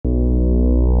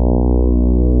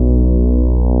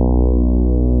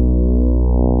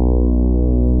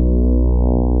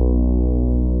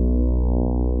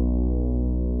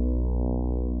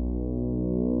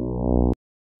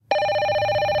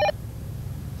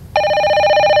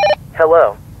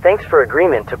Hello, thanks for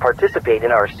agreement to participate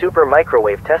in our super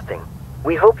microwave testing.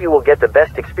 We hope you will get the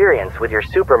best experience with your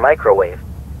super microwave.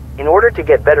 In order to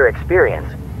get better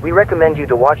experience, we recommend you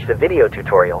to watch the video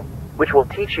tutorial, which will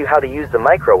teach you how to use the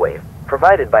microwave,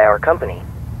 provided by our company.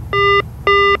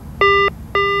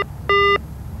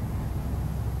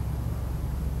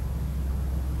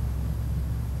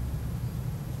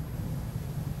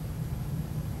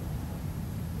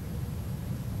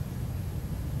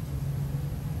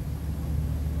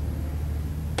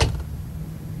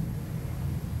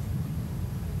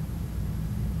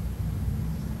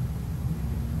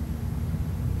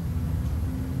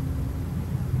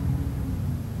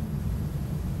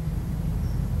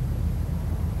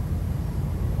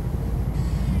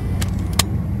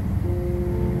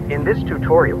 In this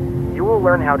tutorial, you will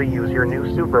learn how to use your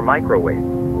new super microwave.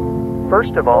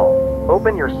 First of all,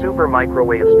 open your super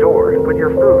microwave's door and put your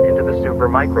food into the super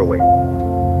microwave.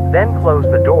 Then close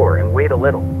the door and wait a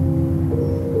little.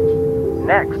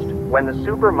 Next, when the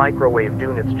super microwave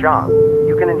does its job,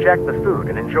 you can inject the food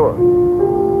and enjoy.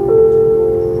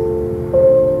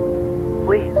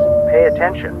 Please, pay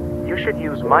attention. You should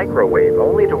use microwave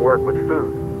only to work with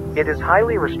food. It is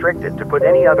highly restricted to put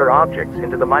any other objects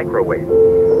into the microwave.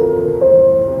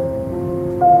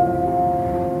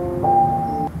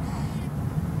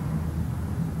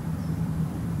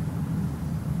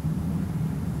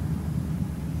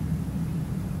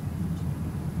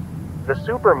 The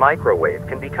super microwave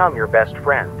can become your best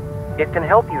friend. It can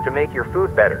help you to make your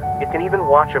food better. It can even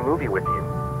watch a movie with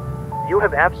you. You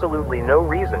have absolutely no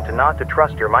reason to not to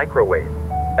trust your microwave.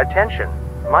 Attention,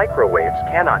 microwaves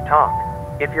cannot talk.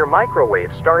 If your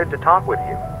microwave started to talk with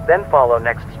you, then follow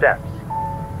next steps.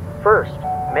 First,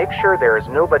 make sure there is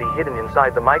nobody hidden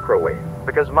inside the microwave,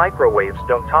 because microwaves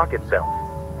don't talk itself.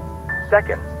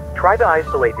 Second, try to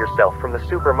isolate yourself from the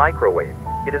super microwave.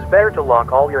 It is better to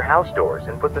lock all your house doors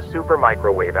and put the super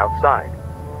microwave outside.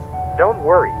 Don't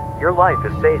worry, your life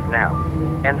is safe now.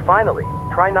 And finally,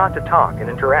 try not to talk and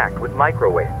interact with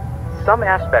microwave. Some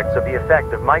aspects of the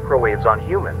effect of microwaves on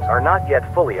humans are not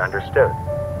yet fully understood.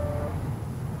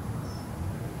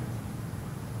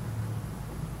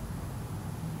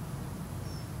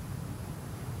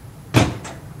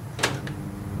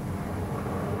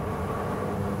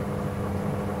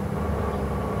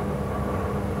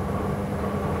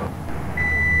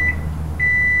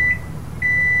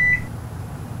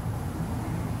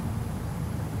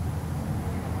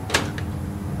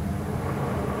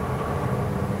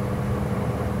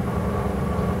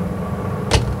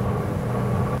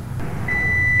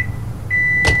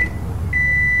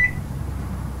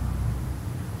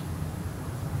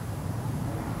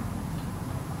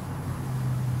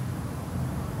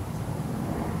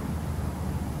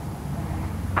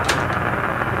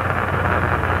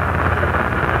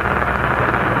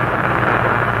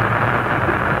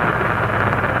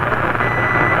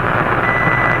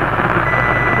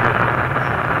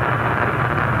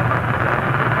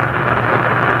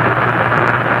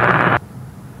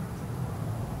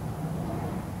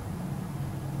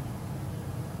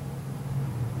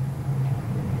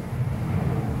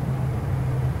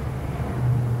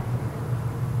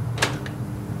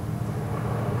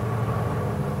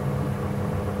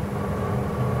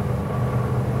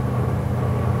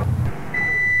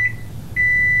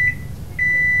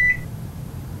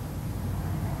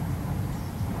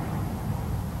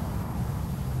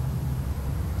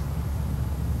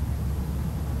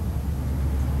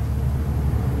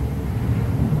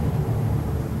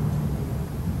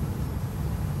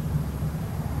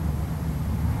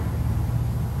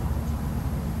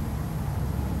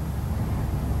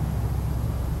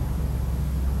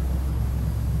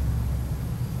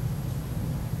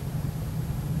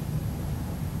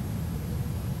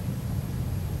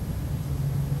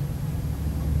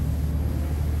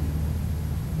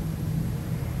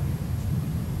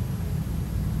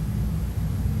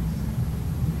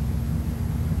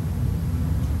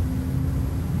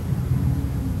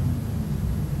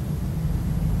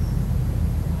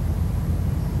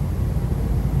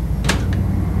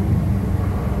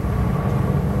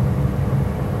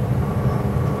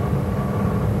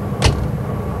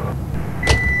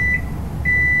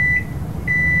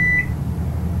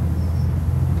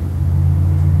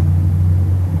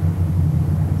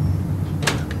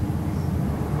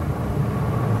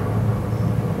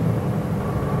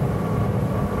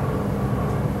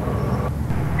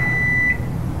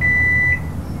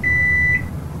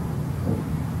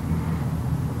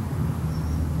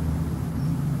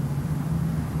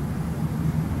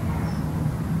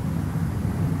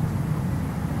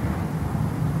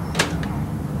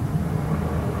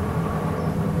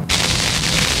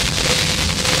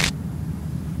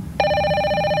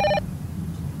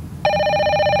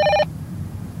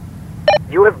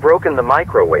 broken the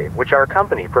microwave which our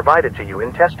company provided to you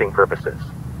in testing purposes.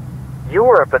 You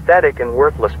are a pathetic and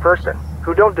worthless person,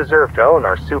 who don't deserve to own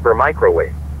our super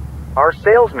microwave. Our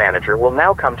sales manager will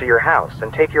now come to your house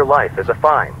and take your life as a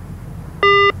fine.